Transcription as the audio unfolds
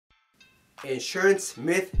Insurance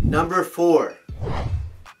myth number 4.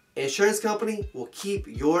 Insurance company will keep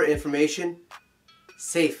your information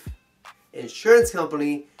safe. Insurance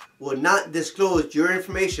company will not disclose your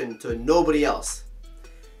information to nobody else.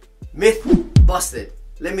 Myth busted.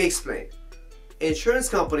 Let me explain. Insurance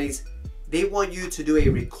companies, they want you to do a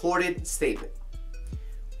recorded statement.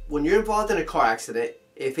 When you're involved in a car accident,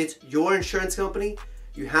 if it's your insurance company,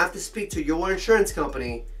 you have to speak to your insurance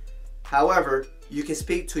company. However, you can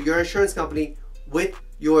speak to your insurance company with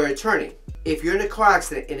your attorney. If you're in a car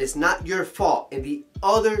accident and it's not your fault and the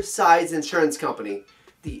other side's insurance company,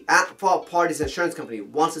 the at-fault party's insurance company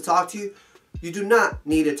wants to talk to you, you do not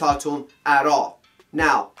need to talk to them at all.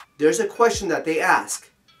 Now, there's a question that they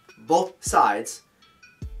ask, both sides.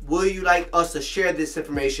 Will you like us to share this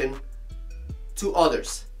information to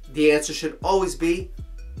others? The answer should always be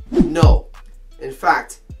no. In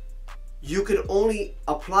fact, you can only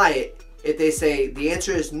apply it if they say the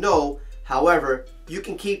answer is no. However, you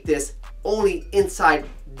can keep this only inside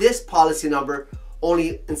this policy number,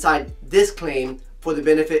 only inside this claim for the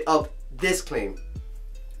benefit of this claim.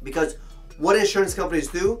 Because what insurance companies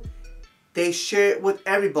do, they share it with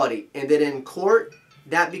everybody, and then in court,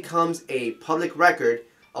 that becomes a public record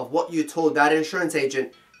of what you told that insurance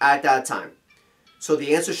agent at that time. So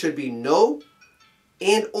the answer should be no,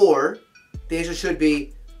 and or the answer should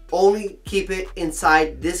be only keep it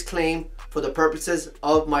inside this claim for the purposes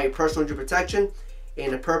of my personal injury protection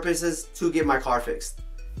and the purposes to get my car fixed.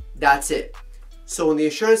 That's it. So when the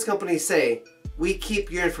insurance companies say, we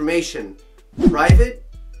keep your information private,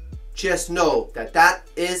 just know that that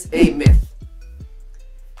is a myth.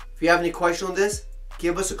 If you have any question on this,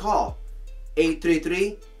 give us a call.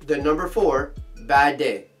 833, the number 4, bad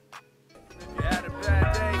day.